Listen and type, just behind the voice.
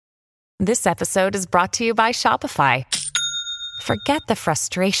This episode is brought to you by Shopify. Forget the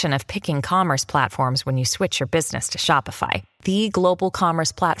frustration of picking commerce platforms when you switch your business to Shopify, the global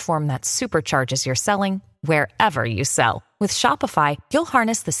commerce platform that supercharges your selling wherever you sell. With Shopify, you'll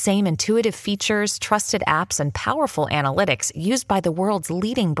harness the same intuitive features, trusted apps, and powerful analytics used by the world's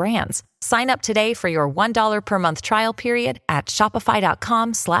leading brands. Sign up today for your $1 per month trial period at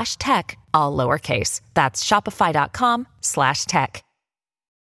shopify.com/tech, all lowercase. That's shopify.com/tech.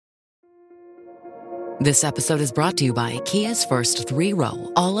 This episode is brought to you by Kia's first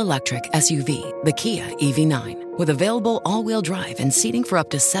 3-row, all-electric SUV, the Kia EV9, with available all-wheel drive and seating for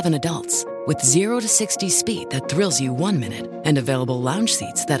up to 7 adults. With 0 to 60 speed that thrills you 1 minute and available lounge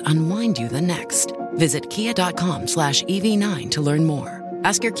seats that unwind you the next. Visit kia.com/EV9 to learn more.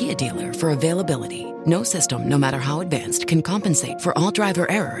 Ask your Kia dealer for availability. No system, no matter how advanced, can compensate for all driver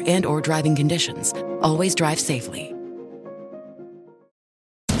error and or driving conditions. Always drive safely.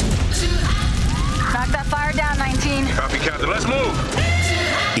 Knock that fire down, 19. Copy, Captain. Let's move.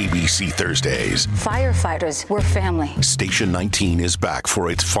 ABC Thursdays. Firefighters, we're family. Station 19 is back for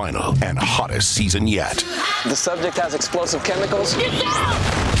its final and hottest season yet. The subject has explosive chemicals. Get down!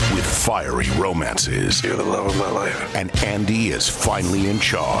 With fiery romances. You're the love of my life. And Andy is finally in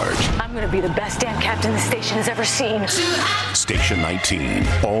charge. I'm going to be the best damn captain the station has ever seen. Station 19.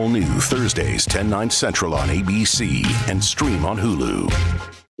 All new Thursdays, 10/9 Central on ABC and stream on Hulu.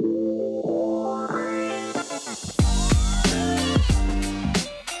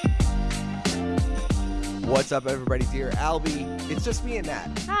 What's up, everybody? Dear Albie, it's just me and Nat.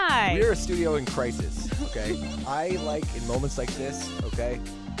 Hi. We're a studio in crisis, okay? I like, in moments like this, okay,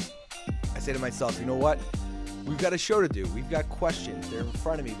 I say to myself, you know what? We've got a show to do. We've got questions. They're in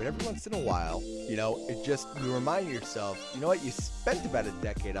front of me. But every once in a while, you remind yourself, you know what? You spent about a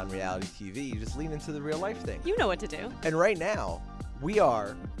decade on reality TV. You just lean into the real life thing. You know what to do. And right now, we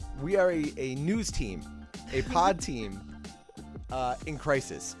are a news team, a pod team in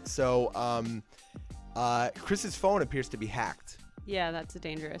crisis. So, Chris's phone appears to be hacked. Yeah, that's a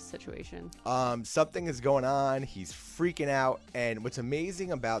dangerous situation. Something is going on. He's freaking out. And what's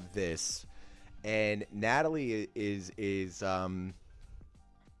amazing about this, and Natalie is I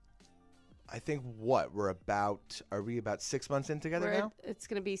think are we about 6 months in together now? It's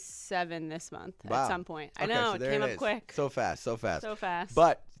going to be 7 this month at some point. I Okay, know, so it came up is. quick. So fast. So fast.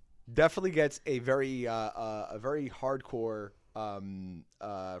 But definitely gets a very hardcore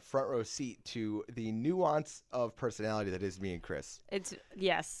front row seat to the nuance of personality that is me and Chris. It's a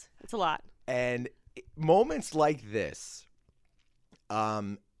lot. And moments like this,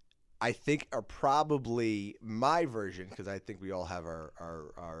 I think are probably my version, because I think we all have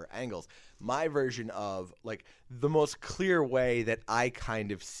our angles, my version of like the most clear way that I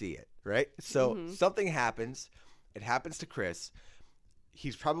kind of see it, right? So something happens. It happens to Chris.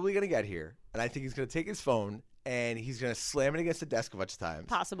 He's probably going to get here, and I think he's going to take his phone and he's going to slam it against the desk a bunch of times.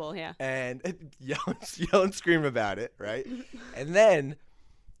 Possible, yeah. And yell and scream about it, right? And then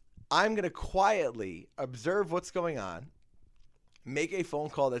I'm going to quietly observe what's going on, make a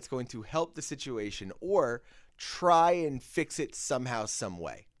phone call that's going to help the situation or try and fix it somehow, some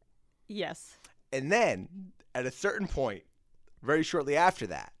way. Yes. And then at a certain point, very shortly after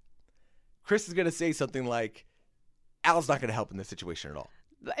that, Chris is going to say something like, Al's not going to help in this situation at all.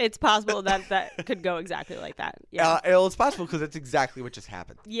 It's possible that could go exactly like that. Yeah. It's possible because that's exactly what just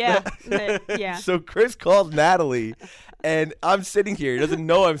happened. Yeah. Yeah. So Chris called Natalie, and I'm sitting here. He doesn't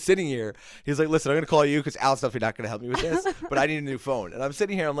know I'm sitting here. He's like, listen, I'm going to call you because Al's definitely not going to help me with this, but I need a new phone. And I'm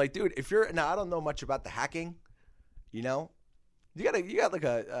sitting here. I'm like, dude, now I don't know much about the hacking, you know? You got like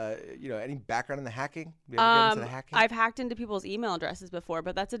any background in the hacking? You ever get into the hacking? I've hacked into people's email addresses before,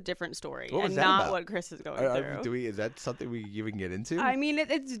 but that's a different story and not what Chris is going through. Is that something we even get into? I mean,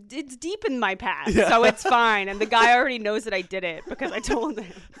 it's deep in my past, so it's fine. And the guy already knows that I did it because I told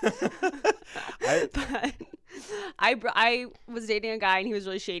him. But I was dating a guy and he was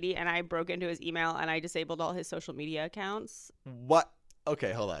really shady, and I broke into his email and I disabled all his social media accounts. What?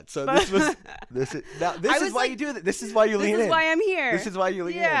 Okay, hold on. So this is why you do that. This is why you lean in. This is why I'm here. This is why you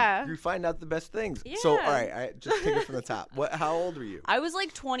lean in. You find out the best things. Yeah. So, all right, I just take it from the top. How old were you? I was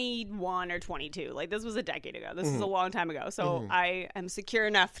like 21 or 22. Like, this was a decade ago. This is a long time ago. So I am secure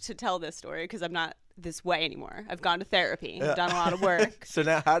enough to tell this story because I'm not this way anymore. I've gone to therapy. I've done a lot of work. So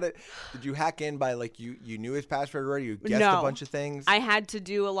now did you hack in by like you knew his password already? You guessed a bunch of things? I had to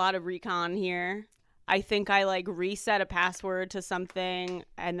do a lot of recon here. I think I like reset a password to something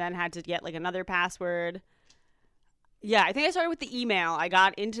and then had to get like another password. Yeah, I think I started with the email. I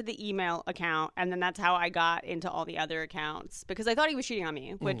got into the email account, and then that's how I got into all the other accounts because I thought he was cheating on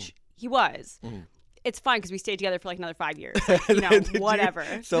me, which he was. it's fine because we stayed together for like another 5 years. Like, you know, whatever.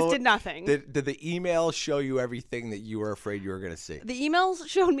 Just did nothing. Did the email show you everything that you were afraid you were going to see? The emails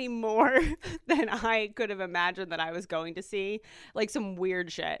showed me more than I could have imagined that I was going to see. Like some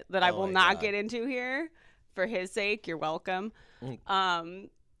weird shit that I will not get into here. For his sake, you're welcome.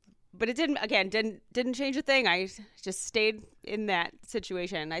 But it didn't change a thing. I just stayed in that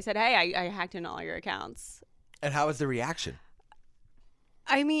situation. I said, hey, I hacked into all your accounts. And how was the reaction?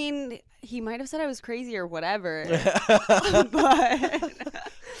 I mean, he might have said I was crazy or whatever.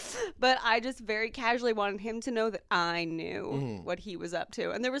 But I just very casually wanted him to know that I knew what he was up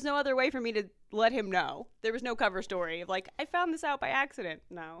to. And there was no other way for me to let him know. There was no cover story of like, I found this out by accident.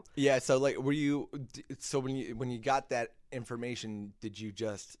 No. Yeah, so like when you got that information, did you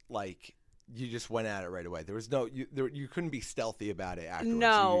just like you just went at it right away? There was no you couldn't be stealthy about it afterwards.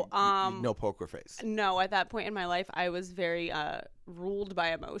 No, no poker face. No, at that point in my life, I was very ruled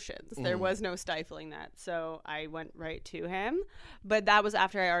by emotions. There was no stifling that, so I went right to him. But that was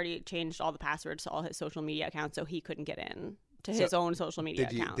after I already changed all the passwords to all his social media accounts, so he couldn't get in to his own social media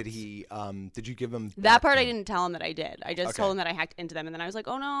accounts. Did you give him that part? I didn't tell him that I did. I just told him that I hacked into them, and then I was like,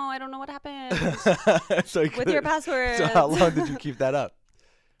 oh no, I don't know what happened with your password. So how long did you keep that up?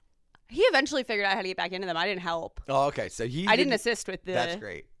 He eventually figured out how to get back into them. I didn't help. Oh, okay. So I didn't assist with the. That's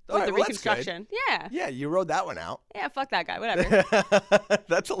great. With the reconstruction. Yeah. Yeah, you rode that one out. Yeah, fuck that guy. Whatever.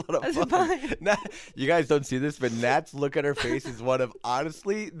 That's a lot of fun. You guys don't see this, but Nat's look at her face is one of,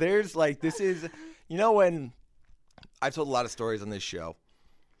 honestly, there's like, this is, you know, when I've told a lot of stories on this show,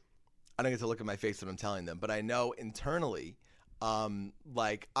 I don't get to look at my face when I'm telling them, but I know internally,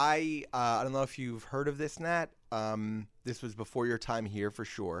 like I don't know if you've heard of this, Nat. This was before your time here for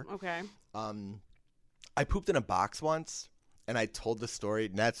sure. Okay. I pooped in a box once, and I told the story.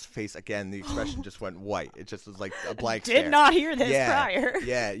 Nat's face, again, the expression just went white. It just was like a blank stare. Did not hear this prior.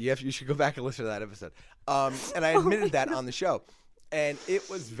 Yeah, you should go back and listen to that episode. And I admitted that on the show. And it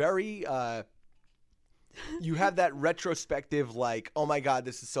was very, you have that retrospective, like, oh my God,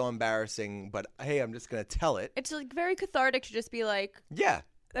 this is so embarrassing, but hey, I'm just going to tell it. It's like very cathartic to just be like, yeah.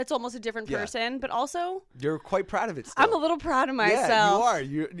 That's almost a different person, but also you're quite proud of it still. I'm a little proud of myself. Yeah,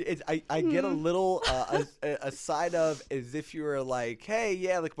 you are. I get a little a side of as if you were like, hey,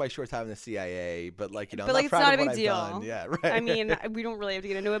 yeah, look, my short time in the CIA, but like, you know, but like, it's not a big deal. Done. Yeah, right. I mean, we don't really have to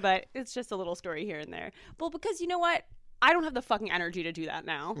get into it, but it's just a little story here and there. Well, because you know what? I don't have the fucking energy to do that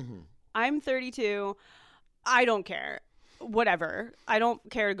now. I'm 32. I don't care. Whatever. I don't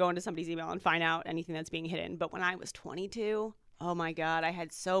care to go into somebody's email and find out anything that's being hidden. But when I was 22. Oh my God, I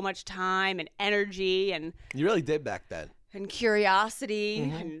had so much time and energy and you really did back then. And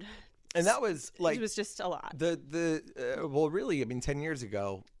curiosity and that was like it was just a lot. Well, really, I mean 10 years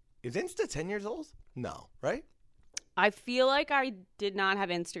ago, is Insta 10 years old? No, right? I feel like I did not have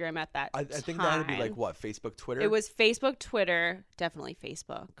Instagram at that time. I think that would be like what, Facebook, Twitter? It was Facebook, Twitter, definitely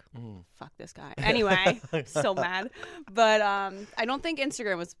Facebook. Fuck this guy. Anyway, so mad. But I don't think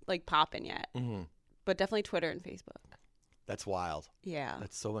Instagram was like popping yet. But definitely Twitter and Facebook. That's wild. Yeah.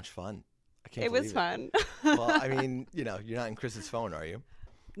 That's so much fun. I can't believe it. Was fun. Well, I mean, you know, you're not in Chris's phone, are you?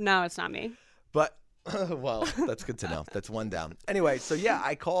 No, it's not me. But, well, that's good to know. That's one down. Anyway, so yeah,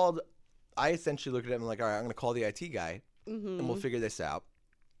 I essentially looked at him and like, all right, I'm going to call the IT guy and we'll figure this out.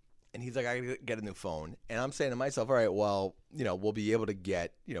 And he's like, I got to get a new phone. And I'm saying to myself, all right, well, you know, we'll be able to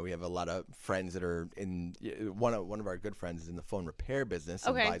get, you know, we have a lot of friends that are in, one of our good friends is in the phone repair business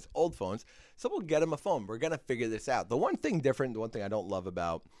and buys old phones. So we'll get him a phone. We're going to figure this out. The one thing I don't love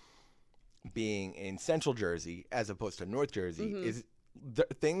about being in Central Jersey as opposed to North Jersey is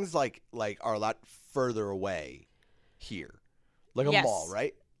things like are a lot further away here. Like a mall,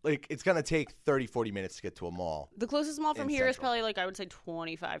 right? Like, it's going to take 30, 40 minutes to get to a mall. The closest mall from here is probably, like, I would say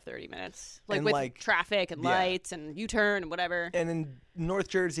 25, 30 minutes. Like, with like, traffic and lights and U-turn and whatever. And in North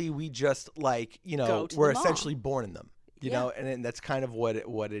Jersey, we just, like, you know, we're essentially born in them. You know, and that's kind of what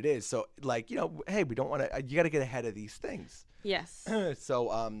it is. So, like, you know, hey, we don't want to, you got to get ahead of these things. Yes.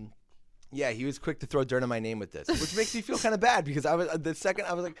 So, yeah, he was quick to throw dirt on my name with this, which makes me feel kind of bad because I was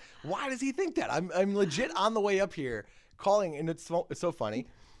like, why does he think that? I'm legit on the way up here calling, and it's so funny.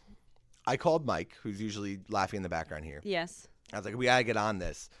 I called Mike, who's usually laughing in the background here. Yes. I was like, we got to get on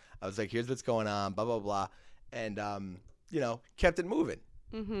this. I was like, here's what's going on, blah, blah, blah. And, you know, kept it moving.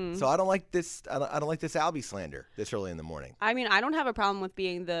 So I don't like this. I don't like this Albie slander this early in the morning. I mean, I don't have a problem with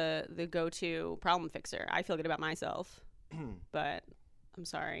being the go-to problem fixer. I feel good about myself. But I'm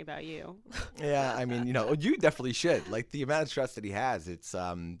sorry about you. Yeah, I mean, you definitely should. Like the amount of stress that he has, it's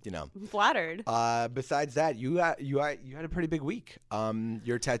I'm flattered. Besides that, you had a pretty big week.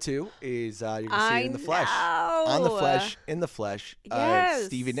 Your tattoo is you're gonna see it in the flesh. On the flesh, in the flesh. Yes.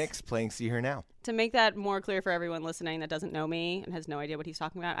 Stevie Nicks playing See Her Now. To make that more clear for everyone listening that doesn't know me and has no idea what he's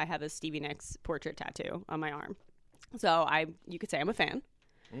talking about, I have a Stevie Nicks portrait tattoo on my arm. So you could say I'm a fan.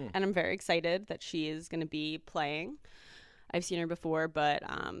 And I'm very excited that she is going to be playing. I've seen her before, but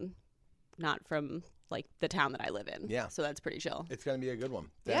not from like the town that I live in. Yeah. So that's pretty chill. It's going to be a good one.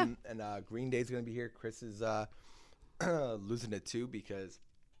 Yeah. And Green Day's going to be here. Chris is losing it too because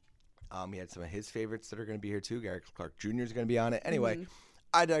he had some of his favorites that are going to be here too. Gary Clark Jr. is going to be on it. Anyway,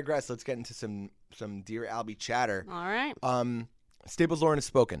 I digress. Let's get into some Dear Albie chatter. All right. Staples Lauren has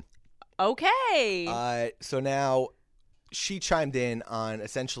spoken. Okay. So now she chimed in on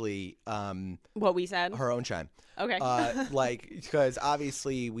essentially what we said. Her own chime. Okay. Because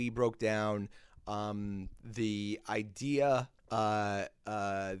obviously we broke down the idea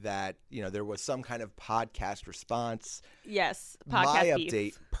that there was some kind of podcast response. Yes. My beef.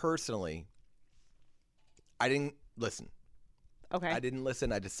 update personally, I didn't listen. Okay. I didn't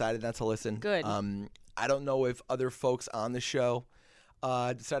listen. I decided not to listen. Good. I don't know if other folks on the show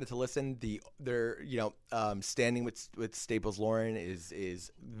decided to listen. Their standing with Staples Lauren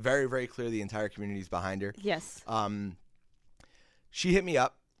is very, very clear. The entire community is behind her. Yes. She hit me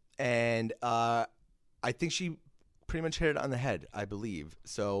up, and I think she pretty much hit it on the head, I believe.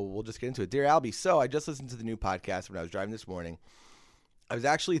 So we'll just get into it. Dear Albie, so I just listened to the new podcast when I was driving this morning. I was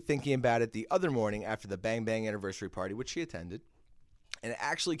actually thinking about it the other morning after the Bang Bang anniversary party, which she attended, and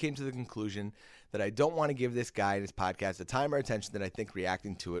actually came to the conclusion that I don't want to give this guy and his podcast the time or attention that I think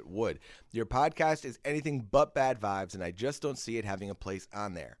reacting to it would. Your podcast is anything but bad vibes, and I just don't see it having a place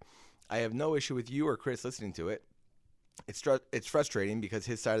on there. I have no issue with you or Chris listening to it. It's frustrating because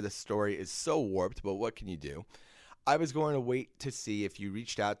his side of the story is so warped, but what can you do? I was going to wait to see if you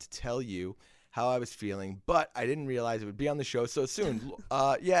reached out to tell you how I was feeling, but I didn't realize it would be on the show so soon.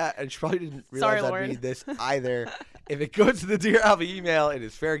 Yeah, and she probably didn't realize I'd read this either. If it goes to the Dear Albie email, it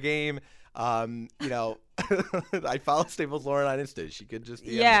is fair game. I follow Staples Lauren on Insta. She could just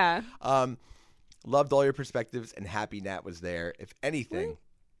DM me. Loved all your perspectives, and happy Nat was there. If anything,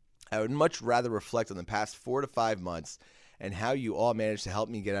 I would much rather reflect on the past 4 to 5 months and how you all managed to help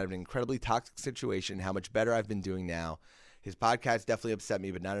me get out of an incredibly toxic situation, how much better I've been doing now. His podcast definitely upset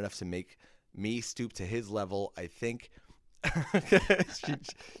me, but not enough to make me stoop to his level. I think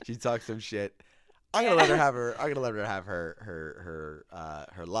she talks some shit. I'm gonna let her have her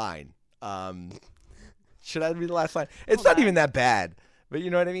line. Should I read the last line? It's not even that bad, but you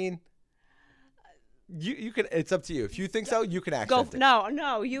know what I mean. You can. It's up to you. If you think so, you can accent it.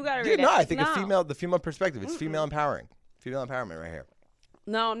 No, you gotta read it. No, I think the female perspective. It's female empowering. Female empowerment right here.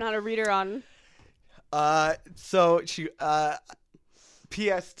 No, I'm not a reader on. So she.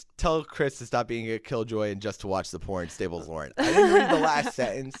 P.S. Tell Chris to stop being a killjoy and just to watch the porn. Staples Lauren. I didn't read the last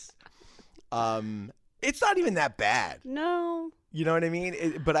sentence. It's not even that bad. No. You know what I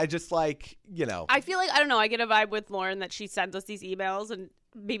mean? But I just I feel like, I don't know, I get a vibe with Lauren that she sends us these emails and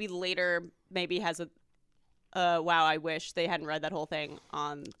maybe later has a wow, I wish they hadn't read that whole thing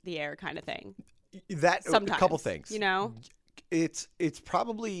on the air kind of thing. That sometimes, a couple things. It's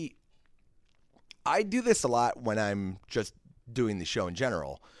probably, I do this a lot when I'm just doing the show in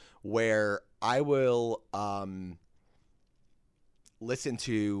general, where I will listen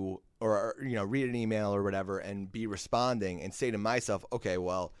to or read an email or whatever and be responding and say to myself, okay,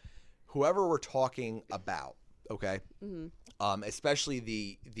 well, whoever we're talking about, okay, especially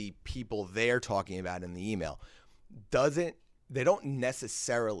the people they're talking about in the email, they don't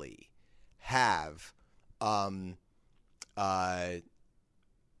necessarily have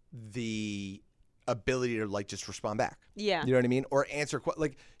the ability to just respond back. Yeah. You know what I mean? Or answer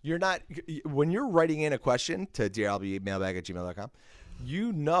you're not, when you're writing in a question to dearalbiemailbag@gmail.com,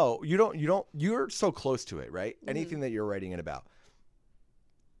 you're so close to it, right? Anything that you're writing in about,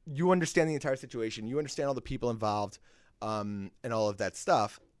 you understand the entire situation, you understand all the people involved, and all of that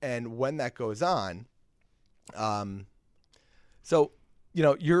stuff. And when that goes on, so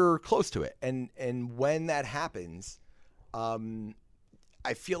you're close to it, and when that happens,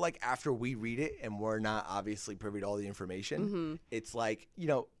 I feel like after we read it and we're not obviously privy to all the information, it's like,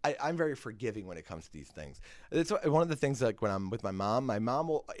 I'm very forgiving when it comes to these things. It's one of the things, like when I'm with my mom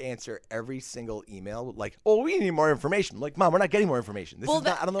will answer every single email like, oh, we need more information. I'm like, Mom, we're not getting more information. This is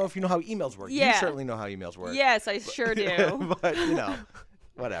not, I don't know if you know how emails work. Yeah. You certainly know how emails work. Yes, I sure do. But,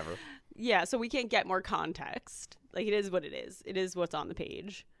 whatever. Yeah, so we can't get more context. Like, it is what it is. It is what's on the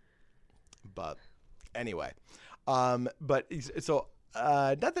page. But anyway, so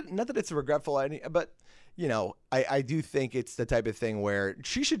not that it's regretful, but you know, I do think it's the type of thing where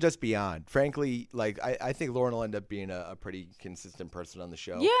she should just be on. Frankly, like I think Lauren will end up being a pretty consistent person on the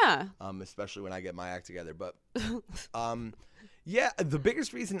show. Yeah. Especially when I get my act together. But yeah, the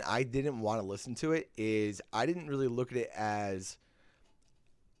biggest reason I didn't want to listen to it is I didn't really look at it as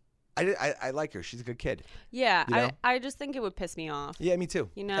I like her. She's a good kid. Yeah, you know? I just think it would piss me off. Yeah, me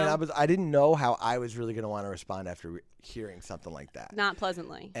too. You know? And I didn't know how I was really going to want to respond after hearing something like that. Not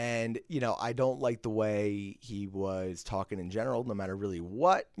pleasantly. And, you know, I don't like the way he was talking in general, no matter really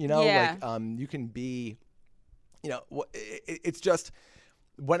what, you know? Yeah. Like, you can be, you know, it's just,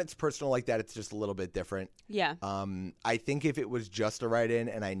 when it's personal like that, it's just a little bit different. Yeah. I think if it was just a write-in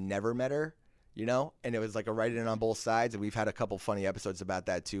and I never met her, you know, and it was like a write-in on both sides, and we've had a couple funny episodes about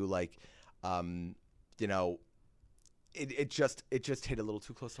that too, like, you know, it just hit a little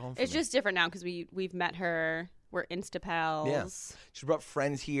too close to home for me. It's just different now because we've met her. We're Insta pals. Yeah. She brought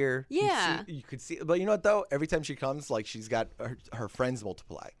friends here. Yeah. You could see, but you know what though? Every time she comes, like, she's got her friends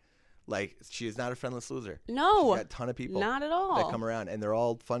multiply. Like, she is not a friendless loser. No. She's got a ton of people. Not at all. That come around, and they're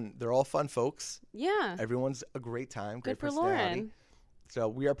all fun. They're all fun folks. Yeah. Everyone's a great time. Good great for personality. Lauren. So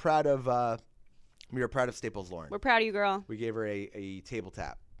we are proud of Staples Lauren. We're proud of you, girl. We gave her a table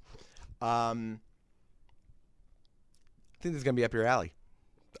tap. I think this is gonna be up your alley.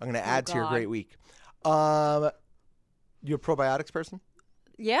 I'm gonna add to your great week. You a probiotics person?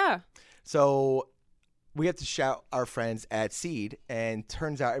 Yeah. So we have to shout our friends at Seed, and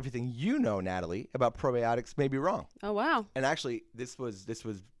turns out everything you know, Natalie, about probiotics may be wrong. Oh wow. And actually, this was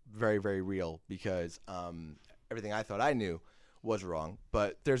very, very real, because everything I thought I knew was wrong.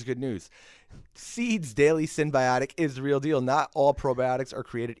 But there's good news. Seed's Daily Synbiotic is the real deal. Not all probiotics are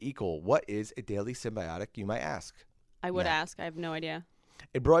created equal. What is a daily synbiotic, you might ask? I would ask. I have no idea.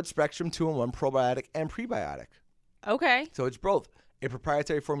 A broad spectrum 2-in-1 probiotic and prebiotic. Okay. So it's both. A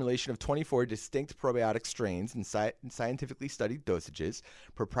proprietary formulation of 24 distinct probiotic strains in scientifically studied dosages.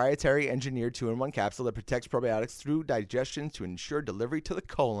 Proprietary engineered 2-in-1 capsule that protects probiotics through digestion to ensure delivery to the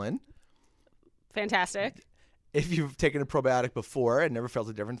colon. Fantastic. If you've taken a probiotic before and never felt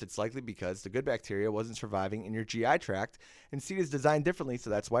a difference, it's likely because the good bacteria wasn't surviving in your GI tract, and Seed is designed differently, so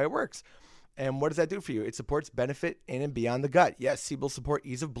that's why it works. And what does that do for you? It supports benefit in and beyond the gut. Yes, Seed will support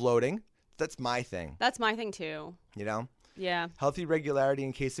ease of bloating. That's my thing. That's my thing too. You know? Yeah. Healthy regularity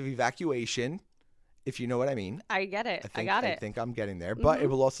in case of evacuation, if you know what I mean. I get it. I think I'm getting there. But it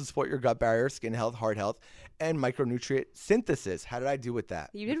will also support your gut barrier, skin health, heart health, and micronutrient synthesis. How did I do with that?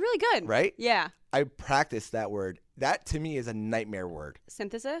 You did really good. Right? Yeah. I practiced that word. That, to me, is a nightmare word.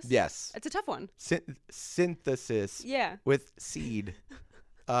 Synthesis? Yes. It's a tough one. Synthesis. Yeah. With seed.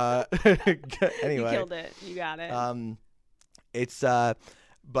 Anyway. You killed it. You got it.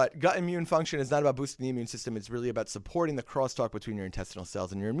 But gut immune function is not about boosting the immune system. It's really about supporting the crosstalk between your intestinal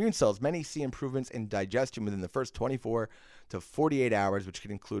cells and your immune cells. Many see improvements in digestion within the first 24 to 48 hours, which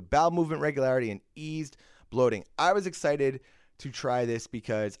can include bowel movement regularity and eased bloating. I was excited to try this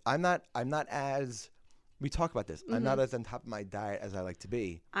because I'm not as, we talk about this, I'm not as on top of my diet as I like to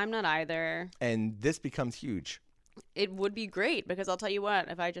be. I'm not either. And this becomes huge. It would be great because I'll tell you what,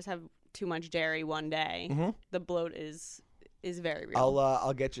 if I just have too much dairy one day, the bloat is very real.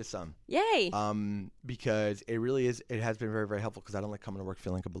 I'll get you some. Yay. Because it really is. It has been very, very helpful because I don't like coming to work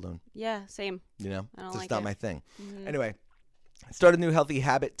feeling like a balloon. Yeah, same. You know, I don't it's just like not it. my thing. Anyway, start a new healthy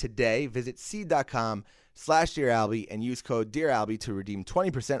habit today. Visit seed.com/DearAlbie and use code DearAlbie to redeem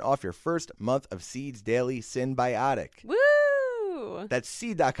 20% off your first month of Seed's Daily Synbiotic. Woo! That's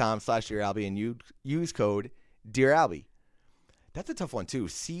seed.com/DearAlbie and use code DearAlbie. That's a tough one too.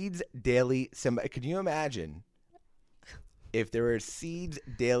 Seed's Daily Symbiotic. Can you imagine if there were Seed's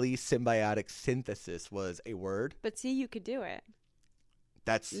Daily Symbiotic Synthesis was a word? But see, you could do it.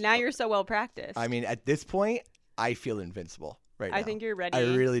 That's Now you're so well practiced. I mean, at this point, I feel invincible right now. I think you're ready.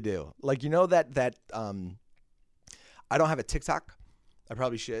 I really do. Like, you know that I don't have a TikTok. I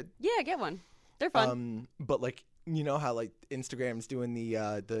probably should. Yeah, get one. They're fun. But like, you know how like Instagram's doing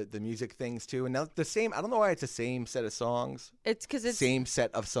the music things too, and now the same. I don't know why it's the same set of songs. It's because it's same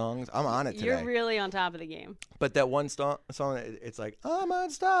set of songs. I'm on it today. You're really on top of the game. But that one song, it's like I'm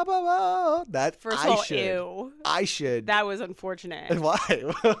unstoppable. That First I of all, should. ew. I should. That was unfortunate. Why?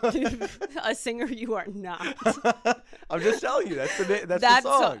 A singer you are not. I'm just telling you. That's the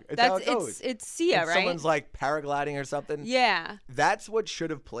song. It's how it goes. It's Sia, right? Someone's like paragliding or something. Yeah. That's what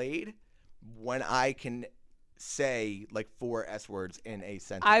should have played when I can say like 4 S words in a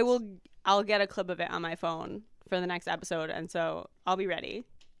sentence. I'll get a clip of it on my phone for the next episode, and so I'll be ready.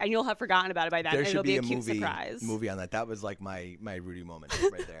 And you'll have forgotten about it by then. There and should it'll be a cute movie surprise. on that. That was like my Rudy moment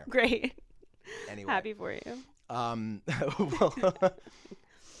right there. Great. Anyway. Happy for you.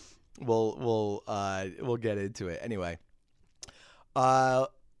 We'll get into it anyway.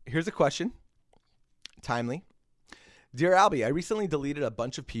 Here's a question. Timely. Dear Albie, I recently deleted a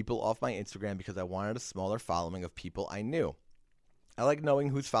bunch of people off my Instagram because I wanted a smaller following of people I knew. I like knowing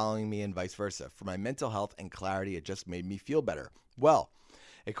who's following me and vice versa. For my mental health and clarity, it just made me feel better. Well,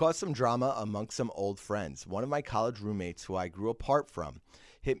 it caused some drama amongst some old friends. One of my college roommates, who I grew apart from,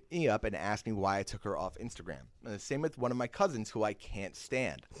 hit me up and asked me why I took her off Instagram. And the same with one of my cousins, who I can't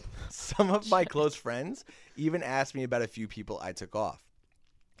stand. Some of my close friends even asked me about a few people I took off.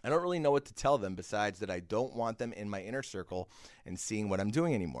 I don't really know what to tell them besides that I don't want them in my inner circle and seeing what I'm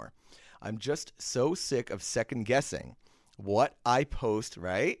doing anymore. I'm just so sick of second guessing what I post,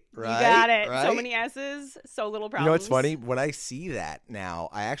 right? You got it. Right? So many S's, so little problems. You know what's funny? When I see that now,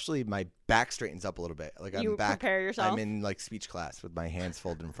 my back straightens up a little bit. Like You I'm back. prepare yourself? I'm in like speech class with my hands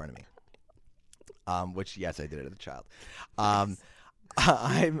folded in front of me. Which yes, I did it as a child.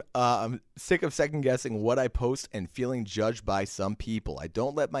 I'm sick of second guessing what I post and feeling judged by some people. I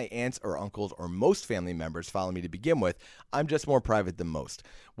don't let my aunts or uncles or most family members follow me to begin with. I'm just more private than most.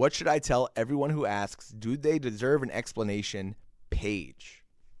 What should I tell everyone who asks, do they deserve an explanation? Paige.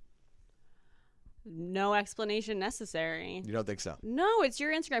 No explanation necessary. You don't think so? No, it's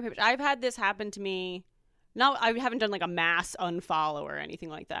your Instagram page. I've had this happen to me. No, I haven't done like a mass unfollow or anything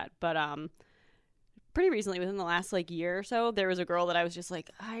like that, but pretty recently, within the last like year or so, there was a girl that I was just like,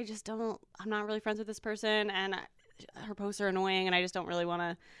 I'm not really friends with this person, and her posts are annoying, and I just don't really want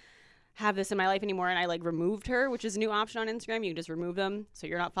to have this in my life anymore. And I like removed her, which is a new option on Instagram. You can just remove them, so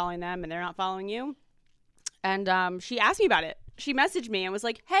you're not following them and they're not following you. And she asked me about it. She messaged me and was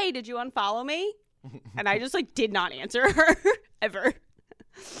like, "Hey, did you unfollow me?" And I just like did not answer her ever.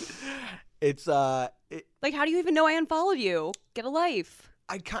 It's like, how do you even know I unfollowed you? Get a life.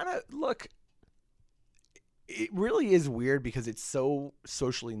 I kind of look. It really is weird because it's so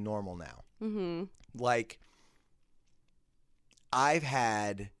socially normal now. Mm-hmm. Like, I've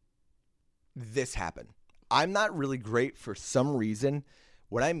had this happen. I'm not really great for some reason.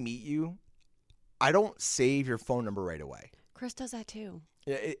 When I meet you, I don't save your phone number right away. Chris does that too.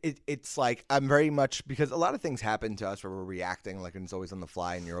 It's like I'm very much, because a lot of things happen to us where we're reacting, like, and it's always on the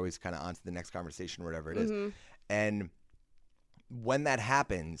fly and you're always kind of on to the next conversation or whatever it is. Mm-hmm. And when that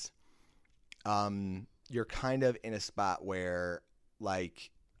happens, you're kind of in a spot where,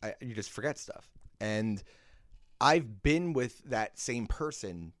 like, you just forget stuff. And I've been with that same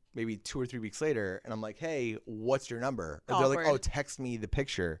person maybe 2 or 3 weeks later, and I'm like, hey, what's your number? And they're like, oh, text me the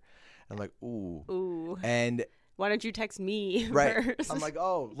picture. And I'm like, ooh. Ooh. And why don't you text me right. first? I'm like,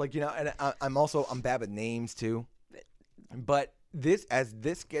 oh, like, you know, and I'm bad with names too. But as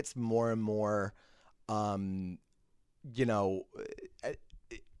this gets more and more, you know,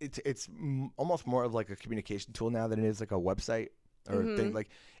 it's almost more of like a communication tool now than it is like a website or a thing. Like,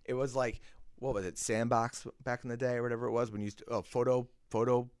 it was like, what was it, Sandbox back in the day or whatever it was when you used to, photo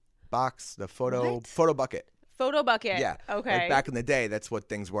box, the photo bucket. Photo bucket. Yeah. Okay. Like back in the day, that's what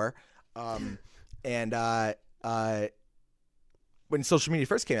things were. And when social media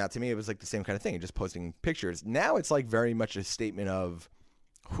first came out, to me, it was like the same kind of thing. You're just posting pictures. Now it's like very much a statement of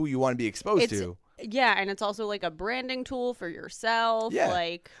who you want to be exposed to. Yeah, and it's also like a branding tool for yourself. Yeah.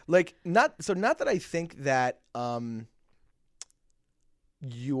 Like not that I think that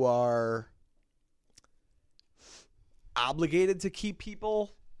you are obligated to keep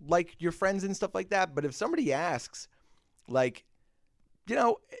people like your friends and stuff like that. But if somebody asks, like, you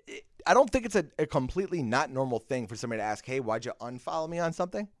know, I don't think it's a completely not normal thing for somebody to ask, hey, why'd you unfollow me on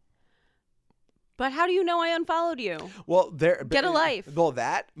something? But how do you know I unfollowed you? Well, get a life. Well,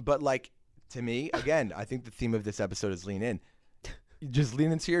 but like, to me, again, I think the theme of this episode is lean in. Just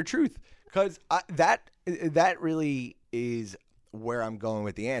lean into your truth, because that really is where I'm going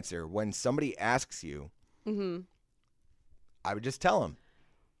with the answer. When somebody asks you, I would just tell them.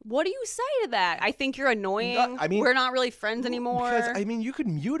 What do you say to that? I think you're annoying. I mean, we're not really friends anymore. Because, I mean, you could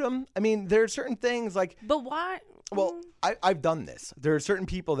mute them. I mean, there are certain things like. But why? Well, I've done this. There are certain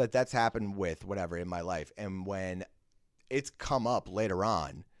people that's happened with, whatever, in my life. And when it's come up later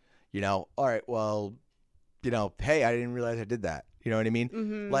on, you know, all right, well, you know, hey, I didn't realize I did that. You know what I mean?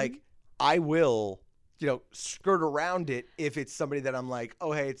 Mm-hmm. Like, I will, you know, skirt around it if it's somebody that I'm like,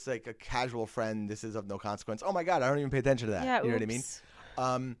 oh, hey, it's like a casual friend. This is of no consequence. Oh, my God, I don't even pay attention to that. Yeah, you know what I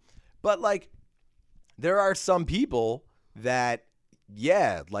mean? But like, there are some people that,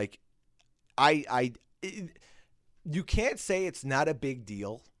 yeah, like, you can't say it's not a big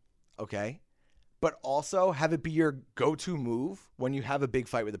deal, okay? but also have it be your go-to move when you have a big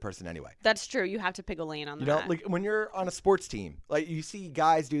fight with a person anyway. That's true. You have to pick a lane on You that. know, like when you're on a sports team, like you see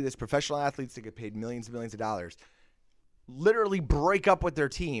guys do this, professional athletes that get paid millions and millions of dollars, literally break up with their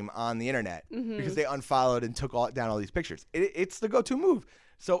team on the internet because they unfollowed and took down all these pictures. It's the go-to move.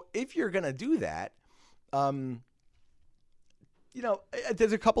 So if you're going to do that, you know,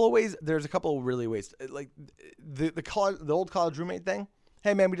 there's a couple of ways. There's a couple of really ways. Like the old college roommate thing.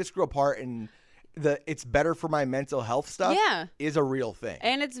 Hey, man, we just grew apart and it's better for my mental health stuff is a real thing.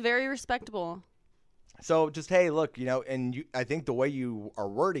 And it's very respectable. So just, hey, look, you know, and I think the way you are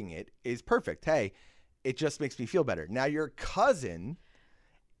wording it is perfect. Hey, it just makes me feel better. Now your cousin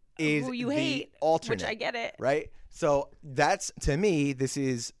is who you the hate, alternate. which I get it. Right? So that's, to me, this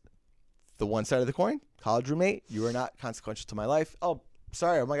is the one side of the coin. College roommate, you are not consequential to my life. Oh,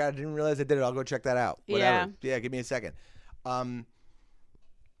 sorry. Oh, my God, I didn't realize I did it. I'll go check that out. Whatever. Yeah, give me a second.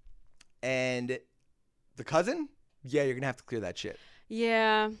 And the cousin, yeah, you're going to have to clear that shit.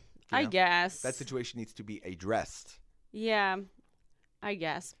 Yeah, I guess. That situation needs to be addressed. Yeah, I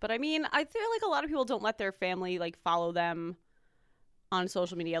guess. But I mean, I feel like a lot of people don't let their family like follow them on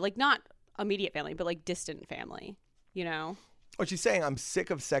social media. Like not immediate family, but like distant family, you know? What she's saying, I'm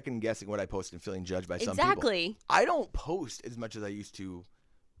sick of second guessing what I post and feeling judged by some people. Exactly. I don't post as much as I used to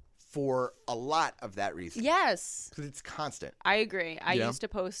for a lot of that reason. Yes. Because it's constant. I agree. I used to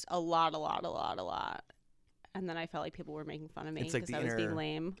post a lot. And then I felt like people were making fun of me because I was being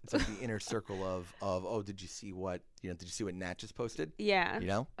lame. It's like the inner circle of oh, did you see what Nat just posted? Yeah. You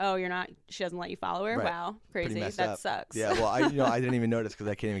know? Oh, she doesn't let you follow her? Right. Wow. Crazy. That sucks. Yeah, well, I didn't even notice because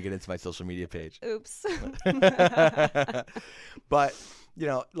I can't even get into my social media page. Oops. But, you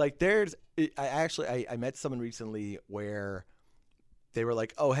know, like I met someone recently where they were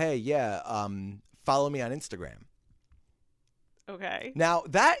like, oh, hey, yeah, follow me on Instagram. Okay. Now,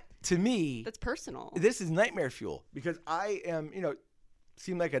 that, to me, that's personal. This is nightmare fuel because I am, you know,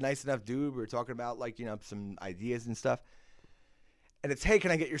 seem like a nice enough dude. We were talking about, like, you know, some ideas and stuff. And it's, hey,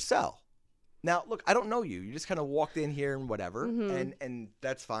 can I get your cell? Now, look, I don't know you. You just kind of walked in here and whatever, and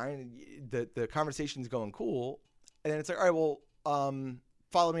that's fine. The conversation's going cool. And then it's like, all right, well,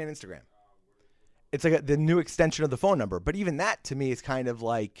 follow me on Instagram. It's like the new extension of the phone number. But even that, to me, is kind of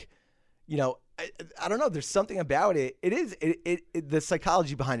like, you know, I don't know. There's something about it. It is the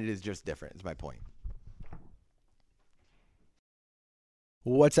psychology behind it is just different. Is my point.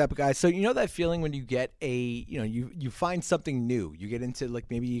 What's up, guys? So you know that feeling when you get you find something new. You get into,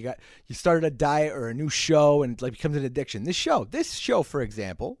 like, maybe you started a diet or a new show and it, like, becomes an addiction. This show, for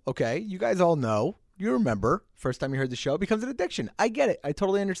example. Okay, you guys all know. You remember first time you heard the show, it becomes an addiction. I get it. I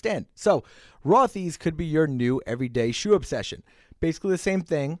totally understand. So Rothy's could be your new everyday shoe obsession. Basically the same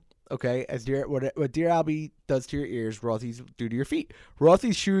thing. Okay, as what Dear Albie does to your ears, Rothy's do to your feet.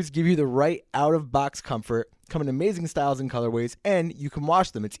 Rothy's shoes give you the right out-of-box comfort, come in amazing styles and colorways, and you can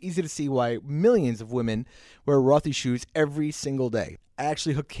wash them. It's easy to see why millions of women wear Rothy's shoes every single day. I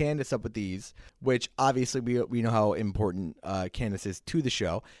actually hooked Candace up with these, which obviously we know how important Candace is to the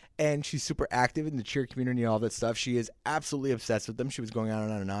show, and she's super active in the cheer community and all that stuff. She is absolutely obsessed with them. She was going on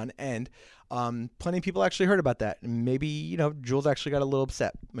and on and on, and plenty of people actually heard about that. And maybe, you know, Jules actually got a little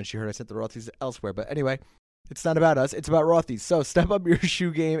upset when she heard I sent the Rothy's elsewhere. But anyway, it's not about us. It's about Rothy's. So step up your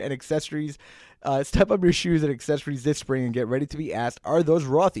shoe game and accessories. Step up your shoes and accessories this spring and get ready to be asked, are those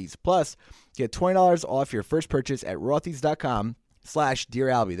Rothy's? Plus, get $20 off your first purchase at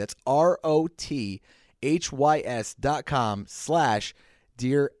rothys.com/DearAlbie. That's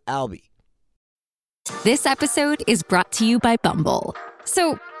ROTHYS.com/DearAlbie. This episode is brought to you by Bumble.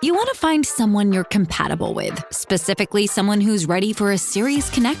 So, you want to find someone you're compatible with, specifically someone who's ready for a serious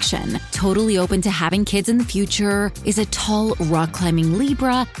connection, totally open to having kids in the future, is a tall, rock-climbing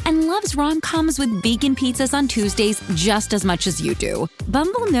Libra, and loves rom-coms with vegan pizzas on Tuesdays just as much as you do.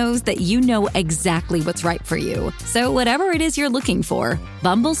 Bumble knows that you know exactly what's right for you. So whatever it is you're looking for,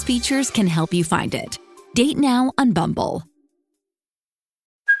 Bumble's features can help you find it. Date now on Bumble.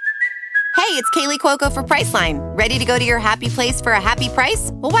 Hey, it's Kaylee Cuoco for Priceline. Ready to go to your happy place for a happy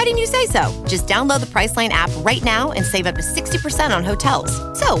price? Well, why didn't you say so? Just download the Priceline app right now and save up to 60% on hotels.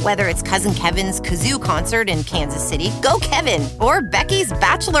 So whether it's Cousin Kevin's Kazoo Concert in Kansas City, go Kevin, or Becky's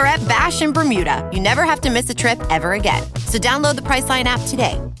Bachelorette Bash in Bermuda, you never have to miss a trip ever again. So download the Priceline app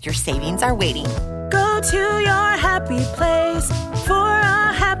today. Your savings are waiting. Go to your happy place for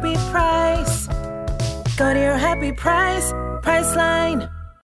a happy price. Go to your happy price, Priceline.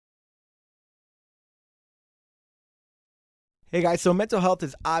 Hey guys, so mental health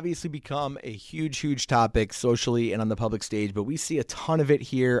has obviously become a huge topic socially and on the public stage, but we see a ton of it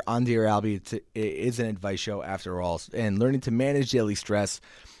here on Dear Albie. It is an advice show after all, and learning to manage daily stress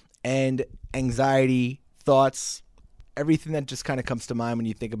and anxiety, thoughts, everything that just kind of comes to mind when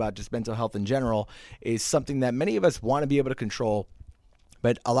you think about just mental health in general is something that many of us want to be able to control,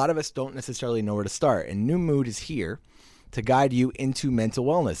 but a lot of us don't necessarily know where to start. And New Mood is here to guide you into mental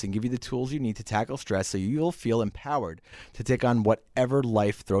wellness and give you the tools you need to tackle stress so you'll feel empowered to take on whatever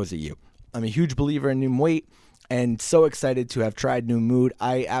life throws at you. I'm a huge believer in New Weight and so excited to have tried New Mood.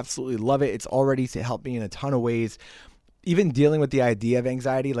 I absolutely love it. It's already helped me in a ton of ways. Even dealing with the idea of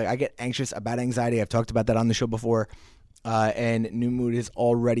anxiety, like I get anxious about anxiety. I've talked about that on the show before. And New Mood has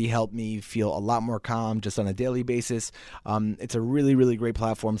already helped me feel a lot more calm just on a daily basis. It's a really, really great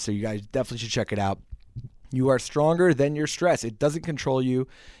platform, so you guys definitely should check it out. You are stronger than your stress. It doesn't control you.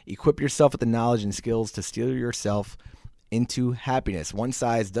 Equip yourself with the knowledge and skills to steer yourself into happiness. One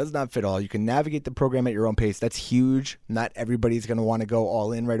size does not fit all. You can navigate the program at your own pace. That's huge. Not everybody's going to want to go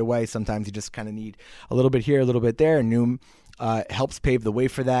all in right away. Sometimes you just kind of need a little bit here, a little bit there. And Noom helps pave the way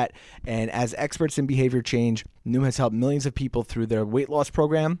for that. And as experts in behavior change, Noom has helped millions of people through their weight loss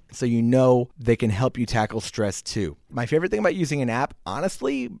program, so you know they can help you tackle stress too. My favorite thing about using an app,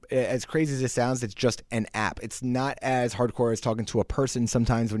 honestly, as crazy as it sounds, it's just an app. It's not as hardcore as talking to a person.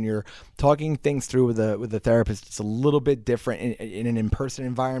 Sometimes when you're talking things through with a therapist, it's a little bit different in an in-person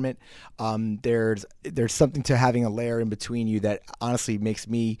environment. There's something to having a layer in between you that honestly makes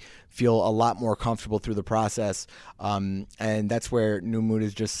me feel a lot more comfortable through the process. And that's where New Mood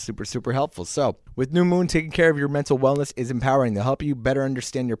is just super, super helpful. So with New Moon, taking care of your mental wellness is empowering. They'll help you better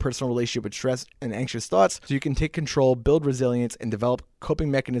understand your personal relationship with stress and anxious thoughts so you can take control, build resilience, and develop coping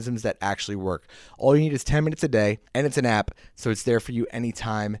mechanisms that actually work. All you need is 10 minutes a day, and it's an app, so it's there for you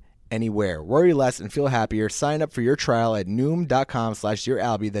anytime, anywhere. Worry less and feel happier. Sign up for your trial at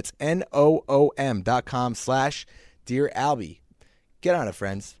Noom.com/DearAlbie. That's NOOM.com/DearAlbie. Get on it,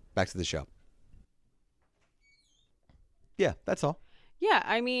 friends. Back to the show. Yeah, that's all. Yeah,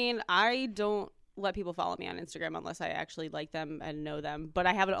 I mean, I don't let people follow me on Instagram unless I actually like them and know them. But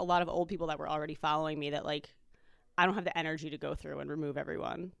I have a lot of old people that were already following me that, like, I don't have the energy to go through and remove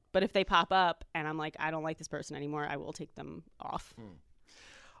everyone. But if they pop up and I'm like, I don't like this person anymore, I will take them off.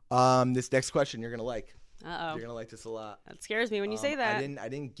 This next question you're going to like. Uh-oh. You're going to like this a lot. That scares me when you say that. I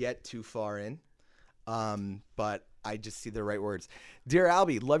didn't get too far in, but I just see the right words. Dear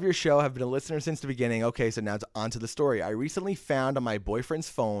Albie, love your show. Have been a listener since the beginning. Okay, so now on to the story. I recently found on my boyfriend's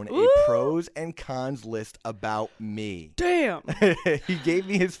phone a pros and cons list about me. Damn. He gave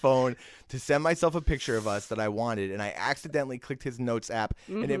me his phone to send myself a picture of us that I wanted, and I accidentally clicked his notes app,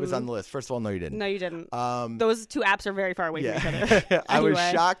 and it was on the list. First of all, no, you didn't. No, you didn't. Those two apps are very far away from each other. I was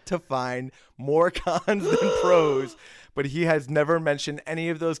shocked to find more cons than pros, but he has never mentioned any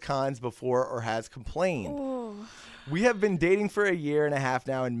of those cons before or has complained. Ooh. We have been dating for a year and a half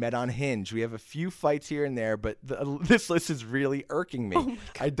now and met on Hinge. We have a few fights here and there, but this list is really irking me. Oh,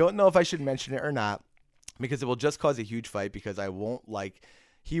 I don't know if I should mention it or not because it will just cause a huge fight because he won't like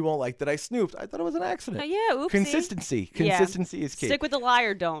that I snooped. I thought it was an accident. Yeah, oopsie. Consistency is key. Stick with the lie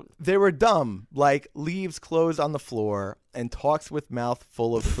or don't. They were dumb, like leaves clothes on the floor and talks with mouth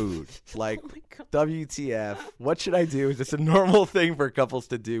full of food. Like, WTF, what should I do? Is this a normal thing for couples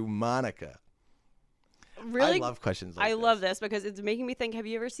to do? Monica. Really? I love questions like this. I love this because it's making me think, have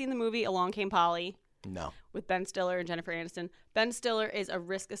you ever seen the movie Along Came Polly? No. With Ben Stiller and Jennifer Aniston. Ben Stiller is a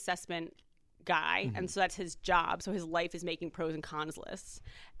risk assessment guy, and so that's his job. So his life is making pros and cons lists.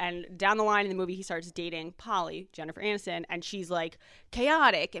 And down the line in the movie, he starts dating Polly, Jennifer Aniston, and she's like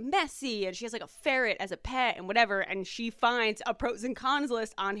chaotic and messy, and she has like a ferret as a pet and whatever, and she finds a pros and cons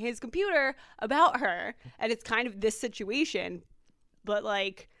list on his computer about her. And it's kind of this situation, but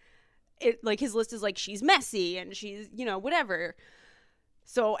like his list is like she's messy and she's, whatever.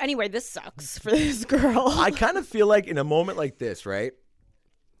 So anyway, this sucks for this girl. I kind of feel like in a moment like this, right?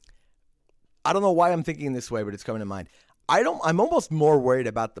 I don't know why I'm thinking this way, but it's coming to mind. I'm almost more worried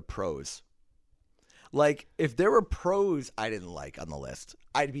about the pros. Like, if there were pros I didn't like on the list,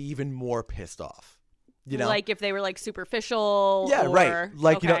 I'd be even more pissed off. Like if they were like superficial. Yeah, right.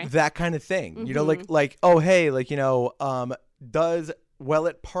 Like, that kind of thing. Mm-hmm. Like, oh, hey, like, does well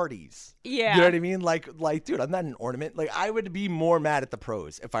at parties. Yeah. You know what I mean? Like, dude, I'm not an ornament. Like, I would be more mad at the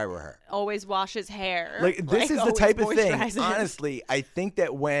pros if I were her. Always washes hair. Like, this is the type of thing. Honestly, I think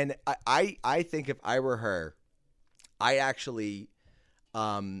that when I think if I were her, I actually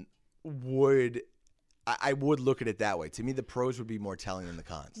would look at it that way. To me, the pros would be more telling than the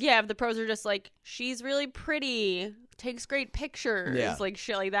cons. Yeah, if the pros are just like, she's really pretty, takes great pictures, like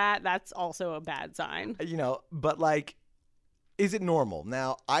shit like that, that's also a bad sign. But like, is it normal?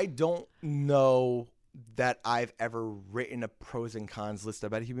 Now, I don't know that I've ever written a pros and cons list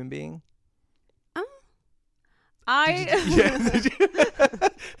about a human being.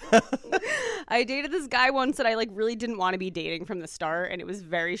 I dated this guy once that I like really didn't want to be dating from the start, and it was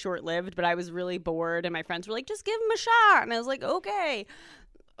very short-lived, but I was really bored, and my friends were like, just give him a shot. And I was like, okay,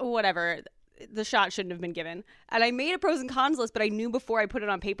 whatever. The shot shouldn't have been given. And I made a pros and cons list, but I knew before I put it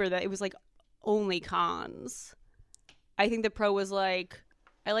on paper that it was like only cons. I think the pro was like,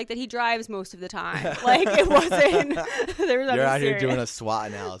 I like that he drives most of the time. Like, it wasn't. There was You're out serious. here doing a SWOT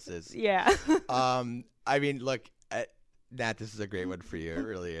analysis. Yeah. I mean, look, Nat, this is a great one for you. It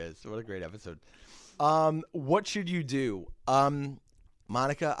really is. What a great episode. What should you do?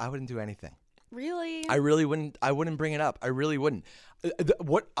 Monica, I wouldn't do anything. Really? I really wouldn't. I wouldn't bring it up. I really wouldn't.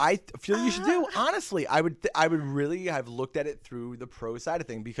 What I feel you should do, honestly, I would really have looked at it through the pro side of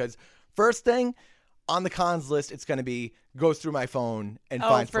thing, because first thing on the cons list, it's going to be goes through my phone and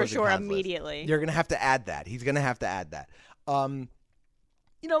finds for pros sure, and cons immediately. list. You're going to have to add that. He's going to have to add that. I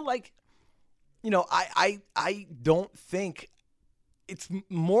don't think it's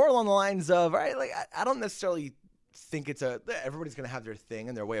more along the lines of, right, like I don't necessarily think everybody's going to have their thing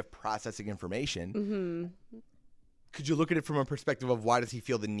and their way of processing information. Mm-hmm. Could you look at it from a perspective of why does he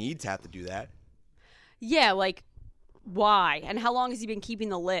feel the need to have to do that? Yeah, like why? And how long has he been keeping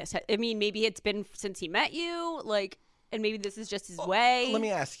the list? I mean, maybe it's been since he met you, like, and maybe this is just his way. Let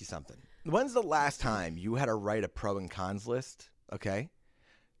me ask you something. When's the last time you had to write a pro and cons list, okay,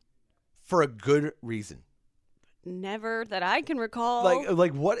 for a good reason? Never that I can recall.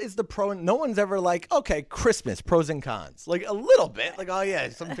 Like what is the pro? No one's ever like, okay, Christmas, pros and cons. Like a little bit. Like, oh yeah,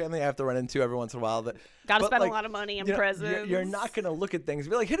 some family I have to run into every once in a while. Gotta spend a lot of money on presents. You're not going to look at things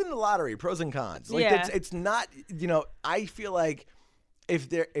and be like, hitting the lottery, pros and cons. Like it's not, I feel like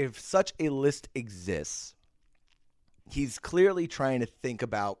if such a list exists, he's clearly trying to think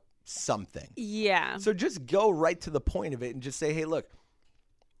about something. Yeah. So just go right to the point of it and just say, hey, look,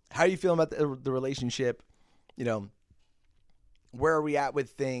 how are you feeling about the relationship? Where are we at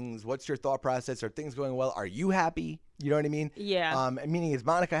with things? What's your thought process? Are things going well? Are you happy? You know what I mean? Yeah. Meaning, is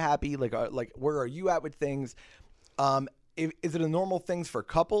Monica happy? Like where are you at with things? Is it a normal thing for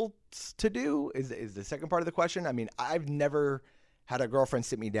couples to do? Is the second part of the question? I mean, I've never had a girlfriend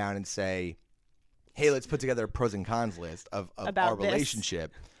sit me down and say, hey, let's put together a pros and cons list of our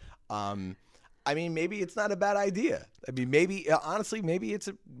relationship. I mean, maybe it's not a bad idea. I mean, maybe, honestly, maybe it's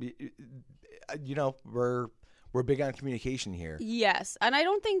we're big on communication here. Yes. And I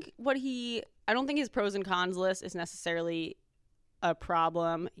don't think his pros and cons list is necessarily a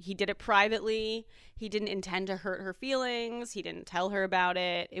problem. He did it privately. He didn't intend to hurt her feelings. He didn't tell her about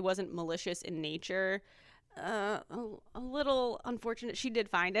it. It wasn't malicious in nature. A little unfortunate. She did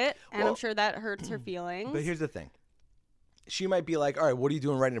find it, and I'm sure that hurts her feelings. But here's the thing. She might be like, all right, what are you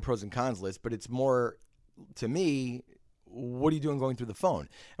doing writing a pros and cons list? But it's more, to me, what are you doing going through the phone?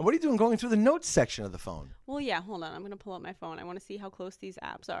 And what are you doing going through the notes section of the phone? Well, yeah, hold on. I'm going to pull up my phone. I want to see how close these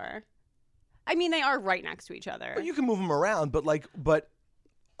apps are. I mean, they are right next to each other. Well, you can move them around, but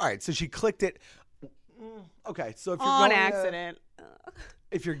all right, so she clicked it. Okay, so if you're on going accident.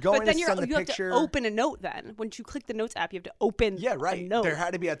 If you're going to send the you picture. have to open a note then. Once you click the notes app, you have to open a note. There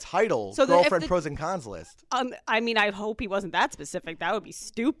had to be a title, so girlfriend pros and cons list. I mean, I hope he wasn't that specific. That would be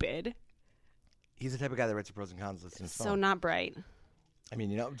stupid. He's the type of guy that writes a pros and cons list in his phone. So not bright. I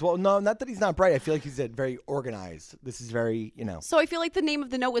mean, well, no, not that he's not bright. I feel like he's very organized. This is very, So I feel like the name of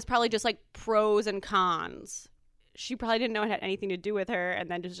the note was probably just like pros and cons. She probably didn't know it had anything to do with her, and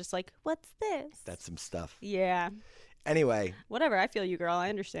then it was just like, what's this? That's some stuff. Yeah. Anyway. Whatever. I feel you, girl. I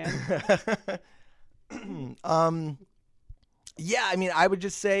understand. Yeah, I mean, I would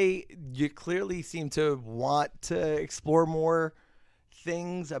just say you clearly seem to want to explore more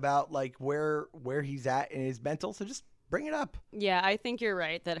things about like where he's at in his mental. So just bring it up. Yeah, I think you're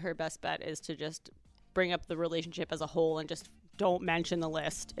right that her best bet is to just bring up the relationship as a whole and just don't mention the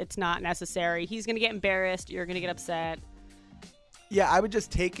list. It's not necessary. He's going to get embarrassed. You're going to get upset. Yeah, I would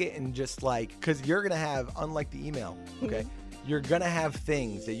just take it and just like, because you're going to have, unlike the email, okay, you're going to have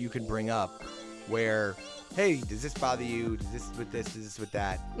things that you can bring up where, hey, does this bother you? Does this with this? Does this with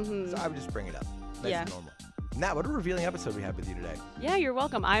that? So I would just bring it up. That's normal. Nat, what a revealing episode we had with you today. Yeah, you're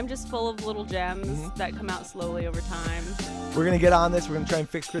welcome. I'm just full of little gems that come out slowly over time. We're going to get on this. We're going to try and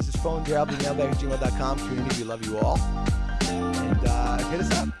fix Chris's phone. DRLBmailbag@gmail.com. Community, we love you all. And hit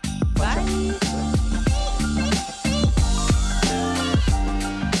us up. Bye.